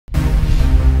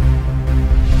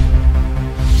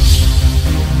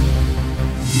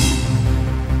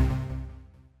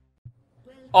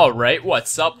Alright,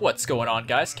 what's up? What's going on,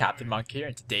 guys? CaptainMonk here,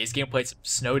 and today's game played some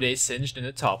Snow Day Singed in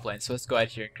the top lane, so let's go ahead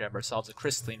here and grab ourselves a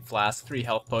crystalline flask, 3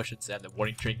 health potions, and the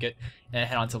warning trinket, and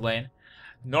head on to lane.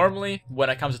 Normally, when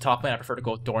it comes to top lane, I prefer to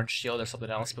go with Thorn Shield or something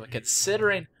else, but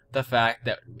considering the fact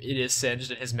that it is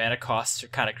Singed and his mana costs are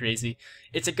kind of crazy,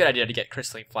 it's a good idea to get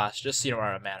crystalline flask just so you don't run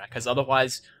out of mana, because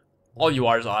otherwise, all you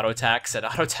are is auto attacks, and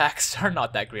auto attacks are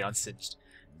not that great on Singed.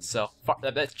 So,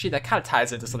 that kind of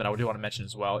ties into something I do want to mention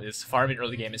as well, is farming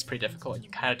early game is pretty difficult, and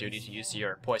you kind of do need to use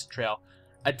your Poison Trail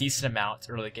a decent amount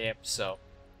early game, so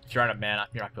if you're out of mana,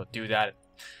 you're not going to be able to do that, and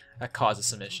that causes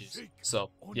some issues.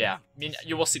 So, yeah, I mean,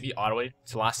 you will see me autoing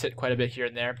to last hit quite a bit here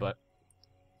and there, but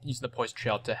using the Poison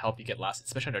Trail to help you get last hit,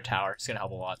 especially under tower, it's going to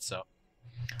help a lot, so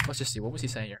let's just see, what was he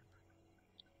saying here?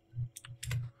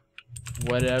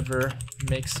 Whatever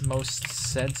makes most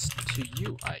sense to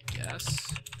you, I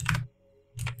guess.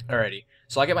 Alrighty,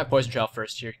 so I'll get my Poison Trail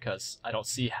first here because I don't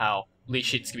see how Leash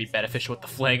Sheet's going to be beneficial with the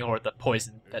Fling or the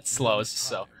Poison that slows,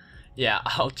 so yeah,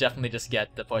 I'll definitely just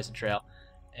get the Poison Trail.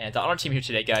 And on our team here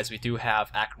today, guys, we do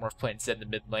have Acromorph playing Zed in the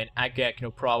mid lane, Agak,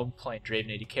 no problem, playing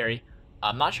Draven AD carry.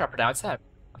 I'm not sure how to pronounce that.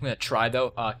 I'm going to try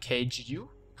though, KGU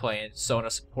playing Sona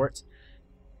support.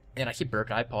 And I keep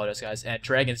burping, I apologize guys, and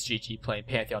Dragon's GG playing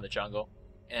Pantheon in the jungle.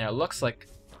 And it looks like,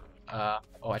 oh,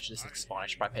 I should just spawn, I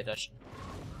should probably pay attention.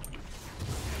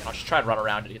 I'll just try and run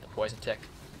around to get the poison tick.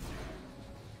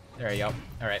 There you go.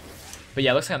 Alright. But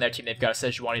yeah, looks like on their team they've got a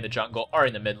Sejuani in the jungle or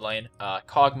in the mid lane.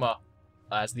 Kog'Maw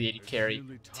as the AD carry.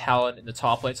 Talon in the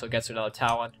top lane, so it gets another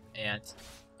Talon. And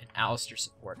an Alistar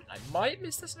support. And I might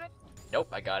miss this man. Nope,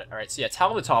 I got it. Alright, so yeah,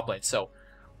 Talon in the top lane. So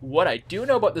what I do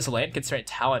know about this lane, considering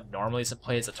Talon normally doesn't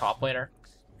play as a top laner,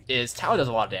 is Talon does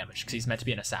a lot of damage because he's meant to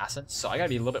be an assassin. So I gotta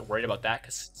be a little bit worried about that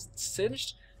because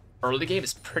Singed early game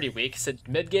is pretty weak. Singed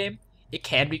mid game, it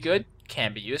can be good,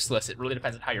 can be useless. It really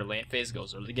depends on how your lane phase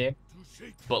goes early game.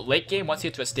 But late game, once you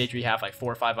get to a stage where you have like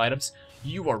 4 or 5 items,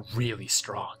 you are really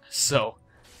strong. So,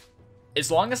 as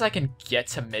long as I can get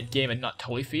to mid game and not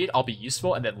totally feed, I'll be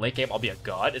useful. And then late game, I'll be a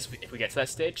god if we get to that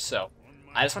stage. So,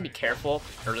 I just want to be careful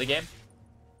early game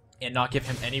and not give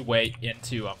him any way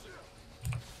into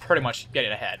pretty much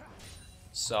getting ahead.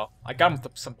 So, I got him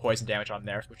with some poison damage on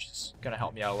there, which is going to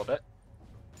help me out a little bit.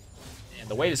 And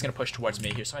the wave is going to push towards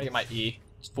me here, so I'm going to get my E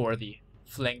for the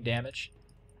fling damage.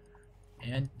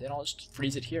 And then I'll just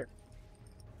freeze it here.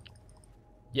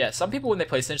 Yeah, some people when they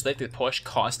play Singed, they like to push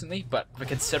constantly, but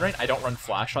considering I don't run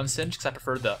Flash on Singed, because I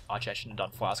prefer the... Actually, I shouldn't have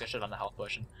done Flask, I should have done the health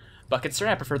potion. But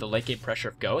considering I prefer the late game pressure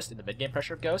of Ghost and the mid game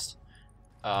pressure of Ghost...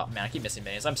 man, I keep missing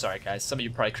minions. I'm sorry, guys. Some of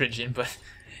you are probably cringing, but...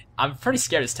 I'm pretty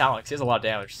scared of his Talon, because he has a lot of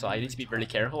damage, so I need to be really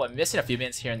careful. I'm missing a few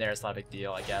minions here and there, it's not a big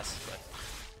deal, I guess, but...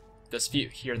 Those few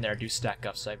here and there do stack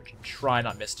up, so I try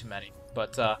not miss too many.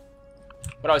 But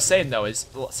what I was saying though is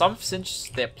some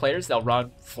Singed players they'll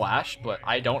run Flash, but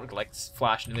I don't like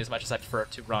Flash nearly as much as I prefer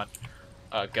to run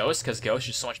Ghost, because Ghost is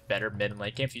just so much better mid and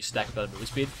late game if you stack up other move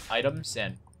speed items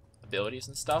and abilities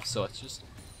and stuff. So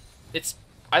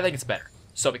I think it's better.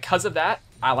 So because of that,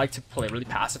 I like to play really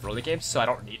passive early game, so I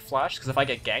don't need Flash. Because if I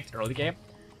get ganked early game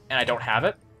and I don't have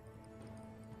it,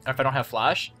 or if I don't have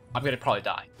Flash, I'm going to probably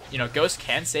die. You know, Ghost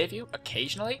can save you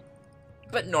occasionally,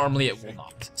 but normally it will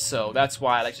not. So that's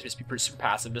why I like to just be super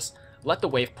passive. Just let the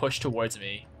wave push towards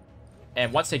me.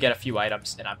 And once I get a few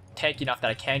items and I'm tanky enough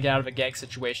that I can get out of a gank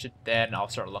situation, then I'll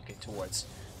start looking towards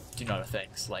doing other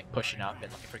things, like pushing up and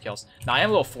looking for kills. Now I am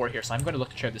level 4 here, so I'm going to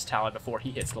look to trade this Talon before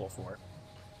he hits level 4.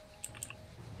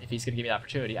 If he's going to give me the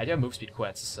opportunity. I do have move speed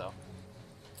quits, so...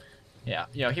 Yeah,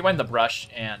 you know, he went in the brush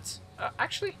and...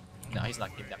 actually... No, he's not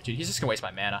giving me the opportunity. He's just gonna waste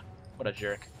my mana. What a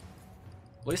jerk.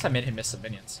 At least I made him miss some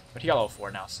minions. But he got level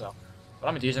 4 now, so... What I'm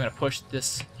gonna do is I'm gonna push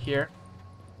this here.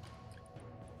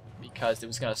 Because it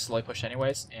was gonna slowly push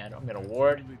anyways. And I'm gonna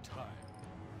ward.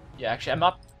 Yeah, actually, I'm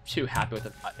not too happy with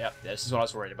it. Yep, this is what I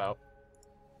was worried about.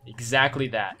 Exactly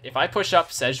that. If I push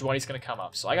up, Sejuani's gonna come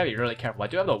up. So I gotta be really careful. I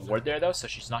do have the ward there, though, so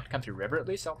she's not gonna come through river, at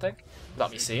least, I don't think.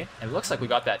 Without me seeing. And it looks like we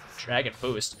got that dragon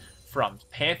boost from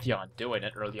Pantheon doing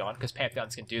it early on, because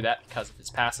Pantheon's can do that because of his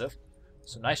passive.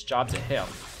 So nice job to him.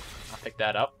 I'll pick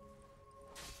that up.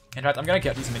 In fact, I'm going to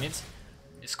get these minions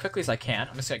as quickly as I can.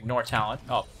 I'm just going to ignore Talon.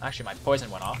 Oh, actually my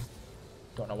poison went off.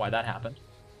 Don't know why that happened.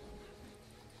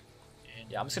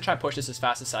 And yeah, I'm just going to try and push this as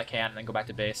fast as I can and then go back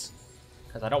to base.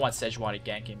 Because I don't want Sejuani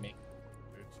ganking me.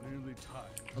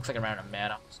 Looks like I'm running out of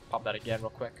mana. Let's pop that again real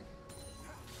quick.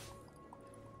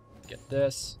 Get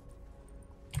this.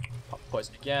 Pop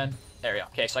poison again. There we go.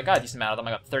 Okay, so I got a decent amount of them.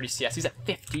 I got 30 CS. He's at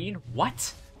 15?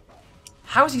 What?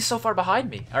 How is he so far behind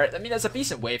me? Alright, I mean, there's a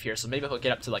decent wave here, so maybe he'll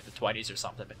get up to like the 20s or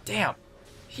something. But damn,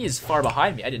 he is far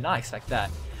behind me. I did not expect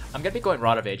that. I'm gonna be going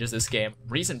Rod of Ages this game.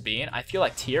 Reason being, I feel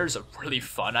like Tier is a really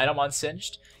fun item on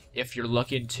Singed. If you're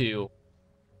looking to,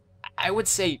 I would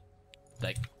say,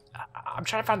 like, I'm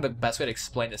trying to find the best way to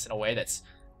explain this in a way that's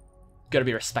gonna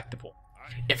be respectable.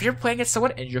 If you're playing against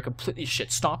someone and you're completely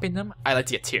shit stomping them, I like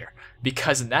to get Tier,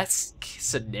 because in that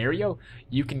scenario,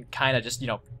 you can kind of just, you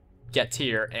know, get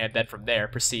Tier and then from there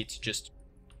proceed to just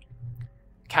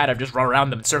kind of just run around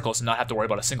them in circles and not have to worry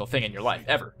about a single thing in your life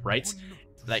ever, right?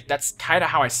 Like, that's kind of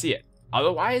how I see it.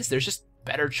 Otherwise, there's just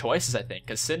better choices, I think,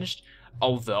 because Singed,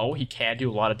 although he can do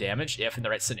a lot of damage if in the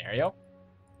right scenario,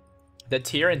 the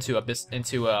Tier into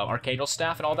Archangel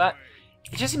Staff and all that,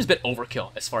 it just seems a bit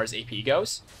overkill as far as AP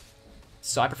goes.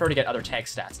 So I prefer to get other tank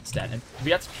stats instead. And we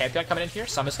got Pantheon coming in here,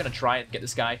 so I'm just going to try and get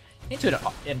this guy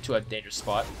into a dangerous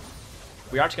spot.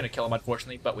 We aren't going to kill him,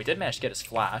 unfortunately, but we did manage to get his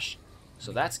flash.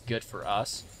 So that's good for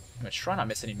us. I'm going to try not to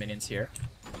miss any minions here.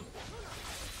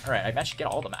 Alright, I managed to get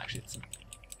all of them, actually. It's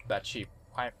actually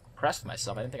quite impressed with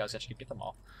myself. I didn't think I was actually going to get them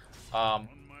all.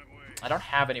 I don't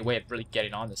have any way of really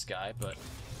getting on this guy, but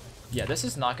yeah, this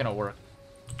is not going to work.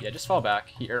 Yeah, just fall back.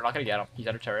 You're not going to get him. He's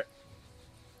under turret.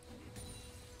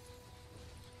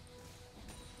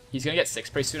 He's going to get 6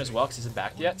 pretty soon as well because he isn't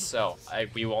backed yet, so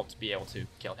we won't be able to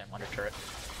kill him under turret.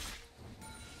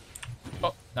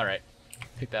 Oh, alright.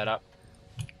 Pick that up.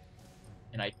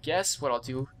 And I guess what I'll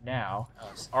do now,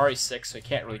 it's RE6, so he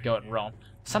can't really go and roam.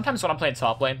 Sometimes when I'm playing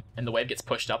top lane and the wave gets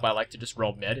pushed up, I like to just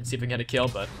roam mid and see if I can get a kill,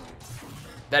 but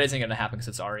that isn't going to happen because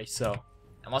it's RE, so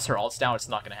unless her ult's down, it's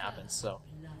not going to happen, so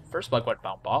first blood went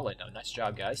bound bot lane, though. Nice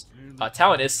job, guys.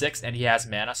 Talon is 6, and he has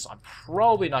mana, so I'm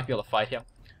probably not going to be able to fight him.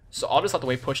 So I'll just let the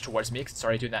wave push towards me, because it's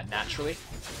already doing that naturally.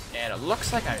 And it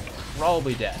looks like I'm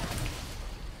probably dead.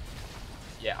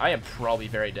 Yeah, I am probably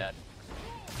very dead.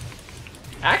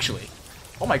 Actually,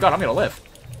 oh my god, I'm going to live.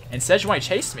 And Sejuani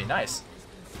chased me, nice.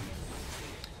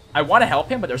 I want to help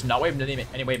him, but there's no way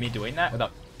any way of me doing that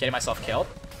without getting myself killed.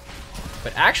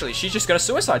 But actually, she's just going to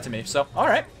suicide to me, so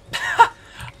alright.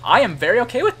 I am very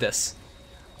okay with this.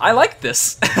 I like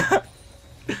this.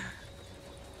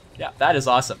 Yeah, that is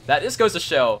awesome. That just goes to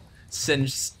show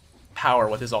Singe's power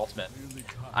with his ultimate.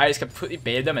 I just completely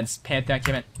baited them and Pantheon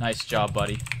came in. Nice job,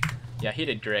 buddy. Yeah, he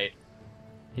did great.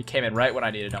 He came in right when I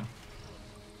needed him.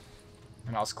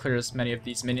 And I'll just clear as many of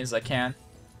these minions as I can.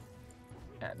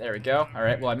 And there we go.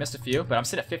 Alright, well I missed a few, but I'm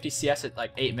sitting at 50 CS at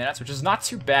like 8 minutes, which is not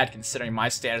too bad considering my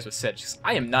standards with Singe.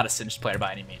 I am not a Singed player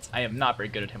by any means. I am not very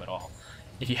good at him at all,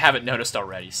 if you haven't noticed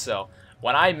already. So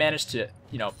when I managed to,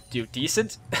 you know, do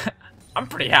decent, I'm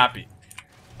pretty happy.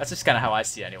 That's just kind of how I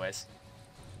see it anyways.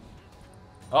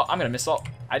 Oh, I'm going to miss all.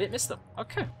 I didn't miss them.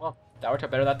 Okay, well, that worked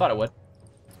out better than I thought it would.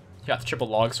 Got the triple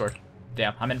log sword.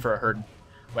 Damn, I'm in for a herd.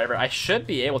 Whatever, I should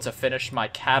be able to finish my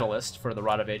Catalyst for the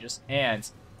Rod of Ages and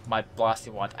my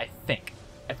Blasting Wand, I think.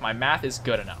 If my math is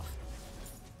good enough.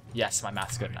 Yes, my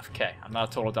math's good enough. Okay, I'm not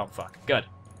a total dumb fuck. Good.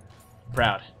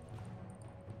 Proud.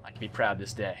 I can be proud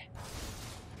this day.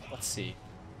 Let's see.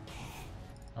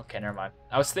 Okay, never mind.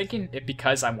 I was thinking if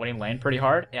because I'm winning lane pretty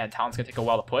hard and Talon's gonna take a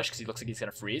while to push because he looks like he's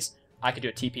gonna freeze, I could do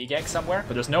a TP gank somewhere,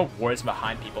 but there's no wards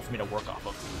behind people for me to work off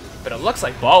of. But it looks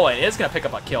like ball lane is gonna pick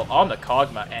up a kill on the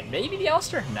Kog'Maw and maybe the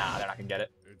Alistair? Nah, they're not gonna get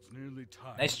it.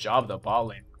 Nice job though, ball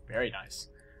lane. Very nice.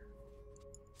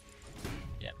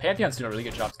 Yeah, Pantheon's doing a really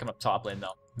good job coming up top lane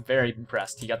though. I'm very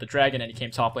impressed. He got the dragon and he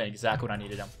came top lane exactly when I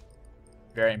needed him.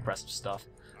 Very impressive stuff.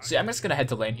 So yeah, I'm just gonna head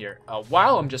to lane here.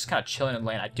 While I'm just kind of chilling in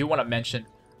lane, I do want to mention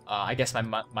I guess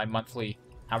my monthly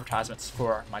advertisements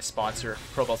for my sponsor,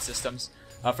 ProBuild Systems.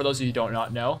 For those of you who do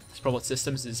not know, ProBuild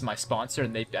Systems is my sponsor,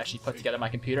 and they actually put together my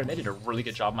computer, and they did a really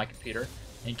good job on my computer.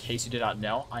 In case you did not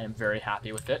know, I am very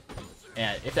happy with it.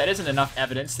 And if that isn't enough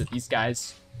evidence that these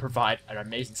guys provide an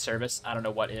amazing service, I don't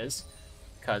know what is.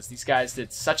 Because these guys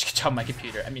did such a good job on my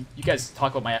computer. I mean, you guys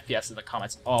talk about my FPS in the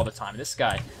comments all the time. This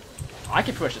guy, I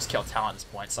can pretty much just kill Talon at this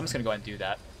point, so I'm just going to go ahead and do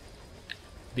that.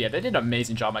 But yeah, they did an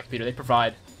amazing job on my computer. They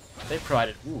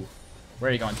provided, ooh, where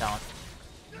are you going, Talon?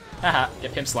 Haha,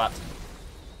 get pimp slapped.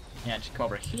 And come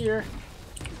over here.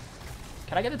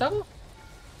 Can I get the double?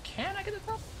 Can I get the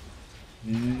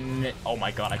double? Oh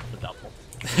my god, I got the double.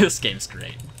 This game's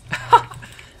great.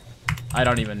 I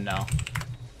don't even know.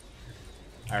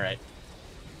 Alright.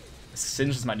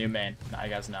 Singe is my new main. Now you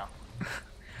guys know.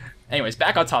 Anyways,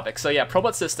 back on topic. So yeah,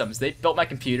 ProBuild Systems, they built my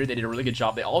computer. They did a really good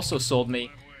job. They also sold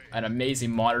me an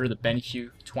amazing monitor, the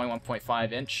BenQ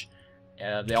 21.5 inch.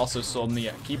 They also sold me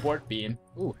a keyboard, being,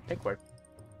 ooh, pickboard.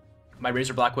 My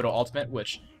Razer Black Widow Ultimate,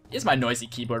 which is my noisy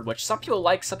keyboard, which some people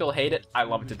like, some people hate it. I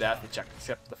love it to death,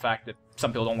 except the fact that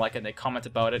some people don't like it and they comment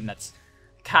about it, and that's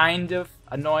kind of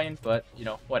annoying, but, you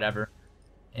know, whatever.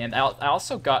 And I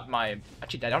also got my,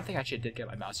 actually, I don't think I actually did get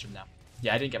my mouse from them.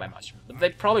 Yeah, I didn't get my mouse.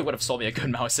 They probably would have sold me a good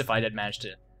mouse if I did manage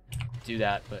to do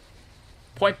that, but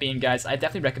point being, guys, I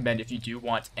definitely recommend if you do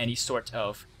want any sort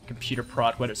of computer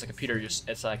product, whether it's a computer,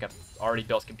 it's like a already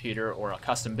built computer, or a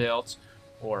custom built,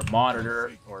 or a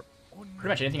monitor, or pretty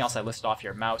much anything else I listed off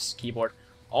here, mouse, keyboard,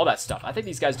 all that stuff. I think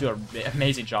these guys do an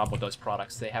amazing job with those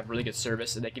products. They have really good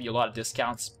service, and they give you a lot of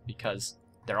discounts because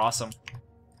they're awesome.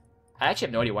 I actually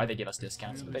have no idea why they give us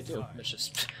discounts, but they do. It's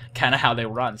just kind of how they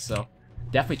run, so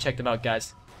definitely check them out,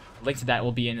 guys. Link to that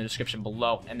will be in the description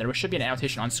below, and there should be an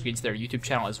annotation on screen to their YouTube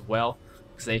channel as well,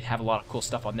 because they have a lot of cool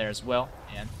stuff on there as well,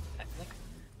 and I think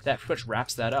that pretty much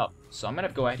wraps that up. So I'm going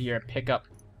to go ahead here and pick up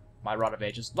my Rod of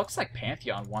Ages. Looks like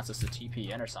Pantheon wants us to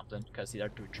TP in or something, because they're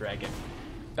doing Dragon.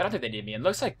 But I don't think they need me, and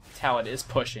looks like Talon is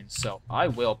pushing, so I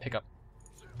will pick up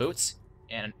Boots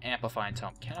and an Amplifying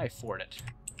Tome. Can I afford it?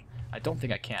 I don't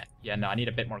think I can. Yeah, no, I need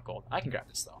a bit more gold. I can grab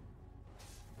this, though.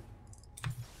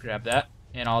 Grab that,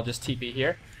 and I'll just TP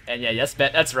here. And yeah, yes,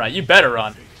 that's right. You better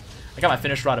run. I got my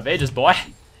finished Rod of Ages, boy.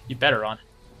 You better run.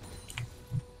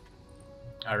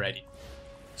 Alrighty.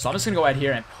 So I'm just going to go ahead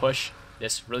here and push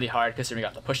this really hard, considering we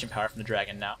got the pushing power from the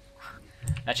dragon now.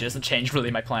 Actually, it doesn't change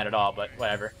really my plan at all, but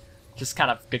whatever. Just kind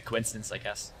of good coincidence, I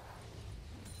guess.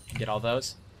 Get all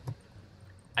those.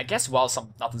 I guess while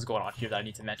nothing's going on here that I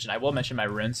need to mention, I will mention my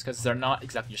runes, because they're not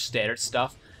exactly your standard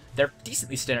stuff. They're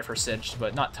decently standard for Singed,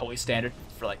 but not totally standard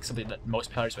for like something that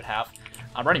most players would have.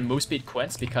 I'm running move speed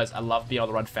Quince because I love being able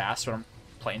to run fast when I'm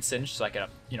playing Singed, so I can,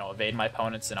 you know, evade my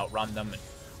opponents and outrun them, and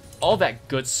all that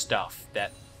good stuff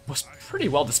that was pretty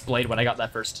well displayed when I got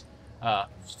that first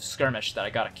skirmish that I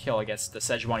got a kill against the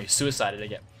Sejuani who suicided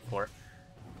again before.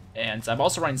 And I'm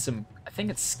also running some, I think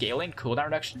it's scaling cooldown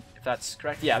reduction, if that's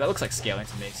correct. Yeah, that looks like scaling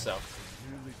to me, so.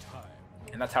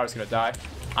 And that tower's gonna die.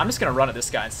 I'm just gonna run at this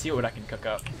guy and see what I can cook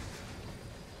up.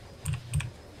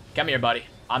 Come here, buddy.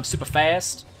 I'm super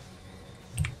fast.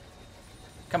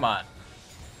 Come on.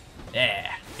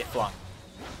 Yeah, get flung.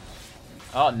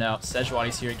 Oh no,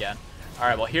 Sejuani's here again.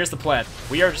 Alright, well here's the plan.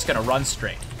 We are just gonna run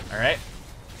straight, alright?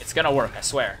 It's gonna work, I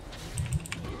swear.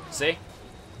 See?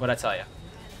 What'd I tell you?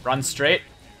 Run straight,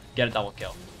 get a double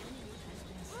kill.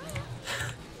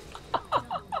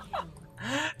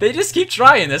 They just keep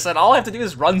trying this, and all I have to do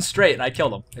is run straight, and I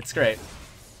kill them. It's great.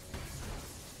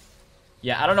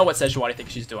 Yeah, I don't know what Sejuani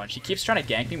thinks she's doing. She keeps trying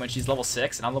to gank me when she's level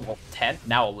 6, and I'm level 10,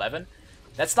 now 11.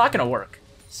 That's not gonna work.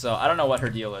 So, I don't know what her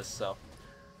deal is, so.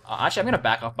 Actually, I'm gonna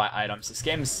back off my items. This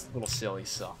game's a little silly,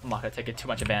 so I'm not gonna take too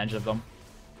much advantage of them.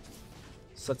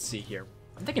 So, let's see here.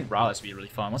 I'm thinking Brawlers would be really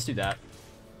fun. Let's do that.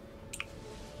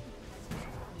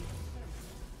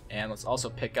 And let's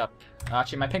also pick up...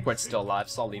 Actually, my pink ward's still alive,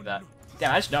 so I'll leave that.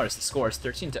 Damn, I just noticed the score is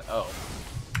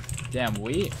 13-0. Damn,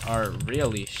 we are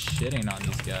really shitting on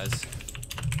these guys.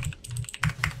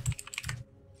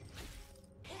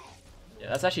 Yeah,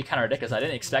 that's actually kind of ridiculous. I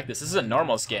didn't expect this. This is a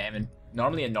normals game, and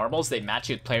normally in normals they match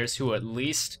you with players who at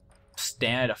least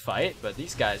stand a fight, but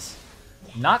these guys,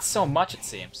 not so much it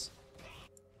seems.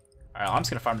 Alright, I'm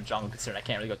just gonna farm the jungle considering I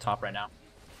can't really go top right now.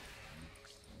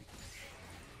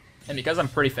 And because I'm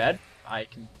pretty fed, I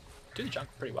can do the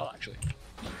jungle pretty well actually.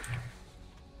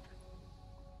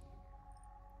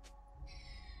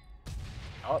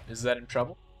 Oh, is that in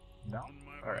trouble? No?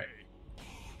 Alright.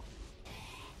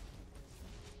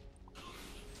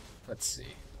 Let's see.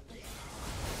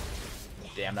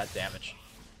 Damn, that damage.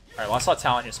 Alright, well I saw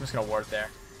Talon here, so I'm just gonna ward there.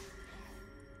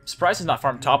 I'm surprised he's not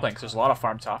farm top lane, because there's a lot of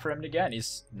farm top for him to get, and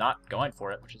he's not going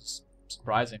for it, which is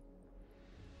surprising.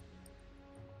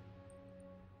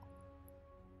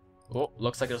 Oh,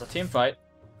 looks like there's a team fight.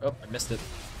 Oh, I missed it.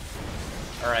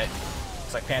 Alright.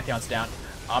 Looks like Pantheon's down.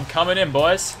 I'm coming in,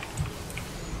 boys.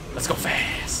 Let's go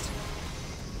fast.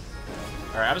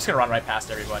 Alright, I'm just gonna run right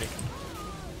past everybody.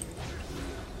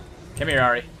 Come here,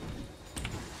 Ari.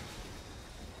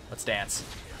 Let's dance.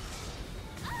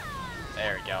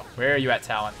 There we go. Where are you at,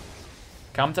 Talon?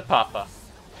 Come to Papa.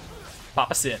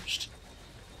 Papa Singed.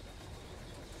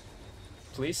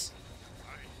 Please?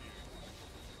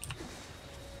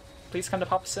 Please come to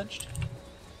Papa Singed?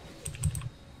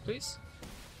 Please?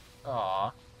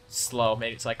 Aww. Slow,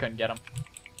 maybe so I couldn't get him.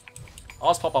 I'll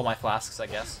just pop all my flasks, I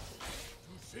guess.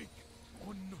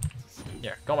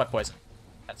 Here, go my poison.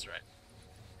 That's right.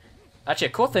 Actually,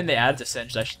 a cool thing they added to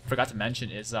Singed I forgot to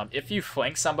mention is if you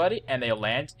flank somebody and they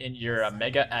land in your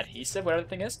Mega Adhesive, whatever the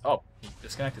thing is. Oh, he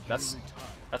disconnected. That's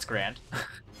grand.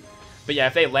 But yeah,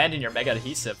 if they land in your Mega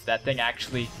Adhesive, that thing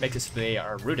actually makes it so they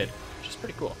are rooted, which is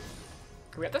pretty cool.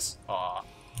 Can we get this? Aw.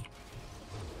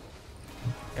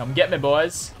 Come get me,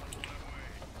 boys.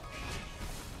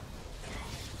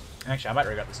 Actually, I might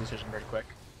regret this decision very quick.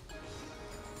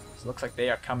 So it looks like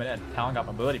they are coming in. Talon got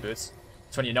mobility boots.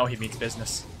 That's when you know he means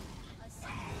business.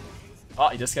 Oh,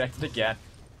 he disconnected again.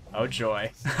 Oh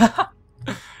joy.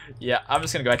 Yeah, I'm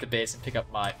just gonna go back to base and pick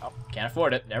up my... Oh, can't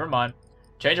afford it. Never mind.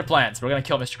 Change of plans. We're gonna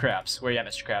kill Mr. Krabs. Where you at,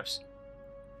 Mr. Krabs?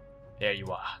 There you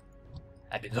are.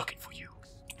 I've been looking for you.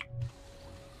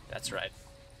 That's right.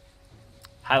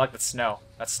 I like the snow.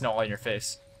 That's snow all in your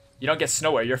face. You don't get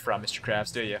snow where you're from, Mr.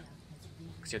 Krabs, do you?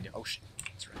 Because you're in the ocean.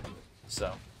 That's right.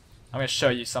 So, I'm gonna show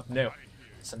you something new.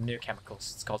 Some new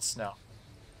chemicals. It's called snow.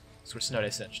 So we're Snow Day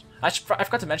Singed. I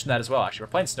forgot to mention that as well, actually.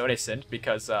 We're playing Snow Day Singed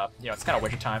because, you know, it's kind of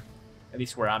winter time. At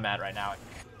least where I'm at right now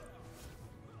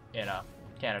in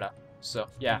Canada. So,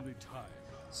 yeah.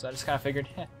 So I just kind of figured,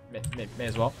 may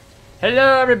as well.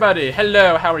 Hello, everybody!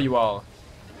 Hello, how are you all?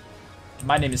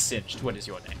 My name is Singed. What is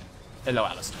your name? Hello,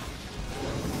 Alistair.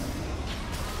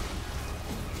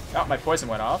 Oh, my poison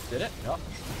went off, did it? No.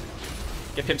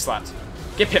 Get pimp slapped.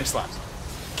 Get pimp slapped.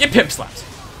 Get pimp slapped.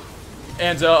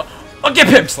 And, oh, get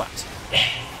pimp slapped! That's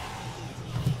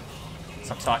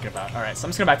what I'm talking about. Alright, so I'm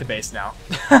just going back to base now.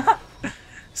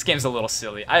 This game's a little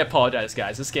silly. I apologize,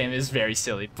 guys. This game is very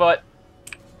silly, but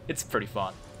it's pretty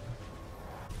fun.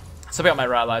 So I got my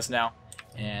Rylai's now,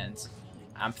 and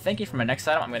I'm thinking for my next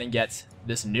item, I'm going to get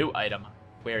this new item.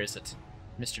 Where is it?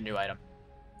 Mr. New Item.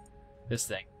 This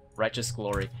thing. Righteous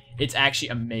Glory. It's actually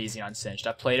amazing on Singed.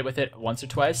 I played it with it once or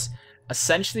twice.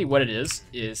 Essentially what it is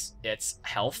it's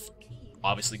health,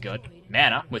 obviously good.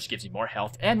 Mana, which gives you more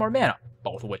health and more mana,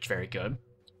 both of which very good.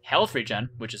 Health regen,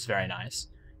 which is very nice.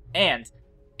 And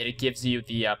it gives you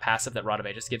the passive that Rod of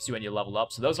Ages gives you when you level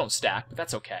up, so those don't stack, but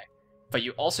that's okay. But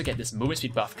you also get this movement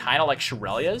speed buff, kind of like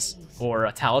Shirelia's, or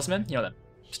a Talisman, you know, the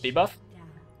speed buff.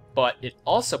 But it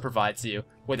also provides you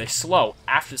with a slow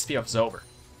after the speed buff is over.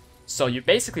 So you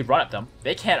basically run at them,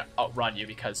 they can't outrun you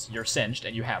because you're Singed,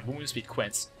 and you have movement speed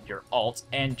quints, your ult,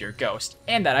 and your ghost,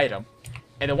 and that item.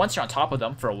 And then once you're on top of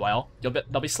them for a while,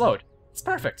 they'll be slowed. It's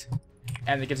perfect.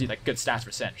 And it gives you like good stats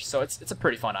for Singed, so it's a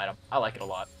pretty fun item. I like it a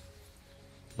lot.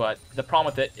 But the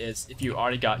problem with it is if you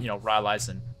already got, you know, Rylai's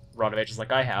and Rod of Ages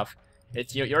like I have,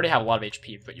 it's you already have a lot of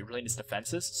HP, but you really need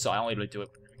defenses, so I only really do it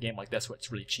in a game like this where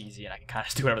it's really cheesy and I can kind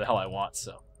of do whatever the hell I want,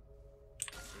 so.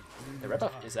 The red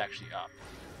buff is actually up.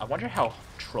 I wonder how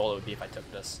troll it would be if I took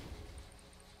this.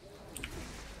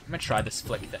 I'm gonna try this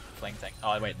fling thing.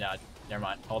 Oh, wait, no, never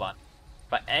mind. Hold on.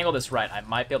 If I angle this right, I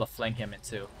might be able to fling him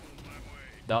into...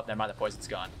 Nope, never mind, the poison's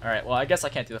gone. Alright, well, I guess I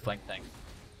can't do the fling thing.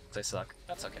 Because I suck.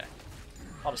 That's okay.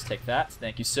 I'll just take that.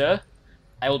 Thank you, sir.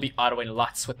 I will be autoing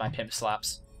lots with my pimp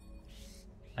slaps.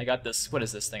 I got this, what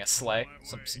is this thing, a sleigh?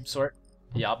 Some sort?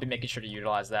 Yeah, I'll be making sure to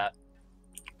utilize that.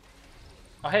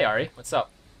 Oh, hey, Ari. What's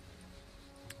up?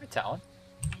 Hey, Talon.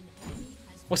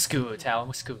 What's good, Talon?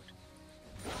 What's good?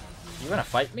 You gonna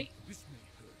fight me?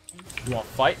 You wanna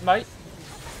fight, mate?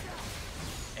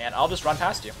 And I'll just run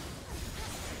past you.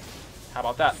 How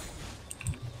about that?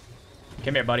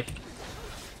 Come here, buddy.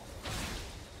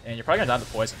 And you're probably gonna die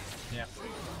to poison. Yeah.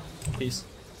 Peace.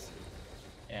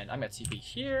 And I'm gonna TP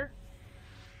here.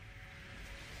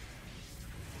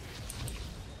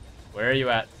 Where are you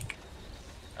at?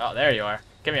 Oh, there you are.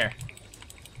 Come here.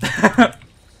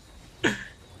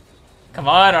 Come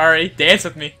on, Ari. Dance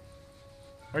with me.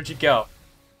 Where'd you go?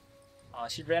 Oh,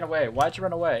 she ran away. Why'd you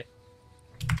run away?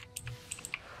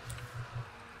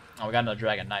 Oh, we got another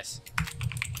dragon. Nice.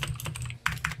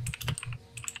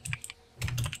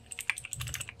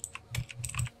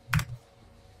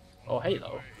 Oh,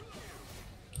 halo.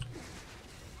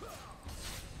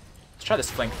 Let's try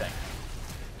this fling thing.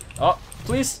 Oh,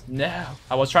 please? No.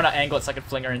 I was trying to angle it so I could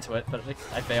fling her into it, but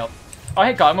I failed. Oh,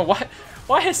 hey, Gogma,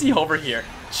 why is he over here?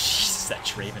 Jesus, that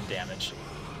Draven damage.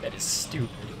 That is stupid.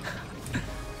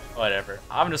 Whatever.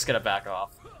 I'm just gonna back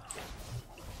off.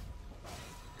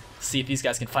 See if these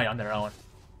guys can fight on their own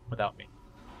without me.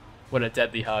 What a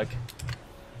deadly hug.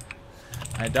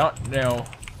 I don't know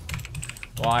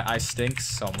why I stink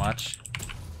so much.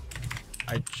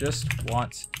 I just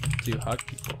want to hug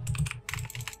people.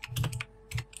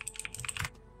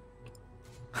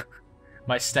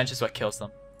 My stench is what kills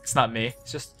them. It's not me.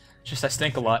 It's just I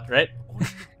stink a lot, right?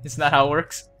 It's not how it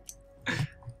works.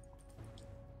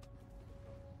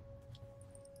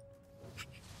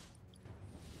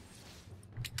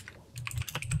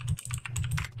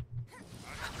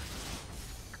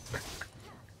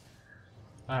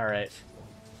 Alright.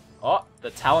 Oh,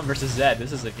 the Talon versus Zed.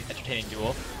 This is an entertaining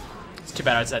duel. It's too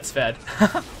bad our Zed's fed.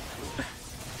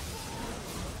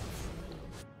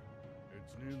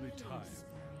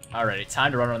 Alrighty,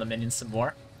 time to run around the minions some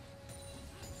more.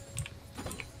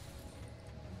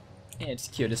 And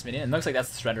just kill this minion. It looks like that's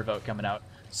the surrender vote coming out.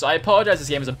 So I apologize, this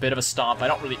game is a bit of a stomp. I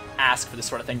don't really ask for this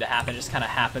sort of thing to happen. It just kind of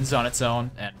happens on its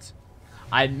own. And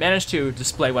I managed to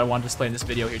display what I wanted to display in this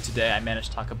video here today. I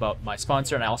managed to talk about my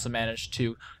sponsor, and I also managed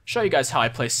to show you guys how I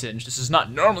play Singe. This is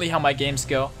not normally how my games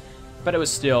go, but it was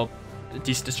still a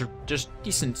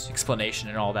decent explanation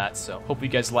and all that. So hope you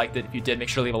guys liked it. If you did, make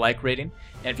sure to leave a like rating,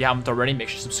 and if you haven't already, make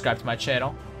sure to subscribe to my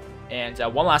channel. And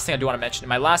one last thing I do want to mention, in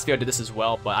my last video I did this as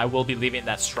well, but I will be leaving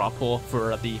that straw poll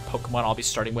for the Pokemon I'll be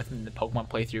starting with in the Pokemon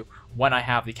playthrough when I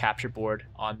have the capture board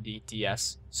on the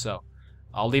DS. So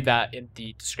I'll leave that in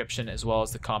the description as well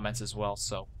as the comments as well.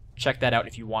 So check that out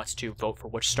if you want to vote for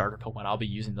which starter Pokemon I'll be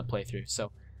using in the playthrough.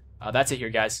 So that's it here,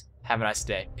 guys. Have a nice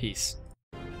day. Peace.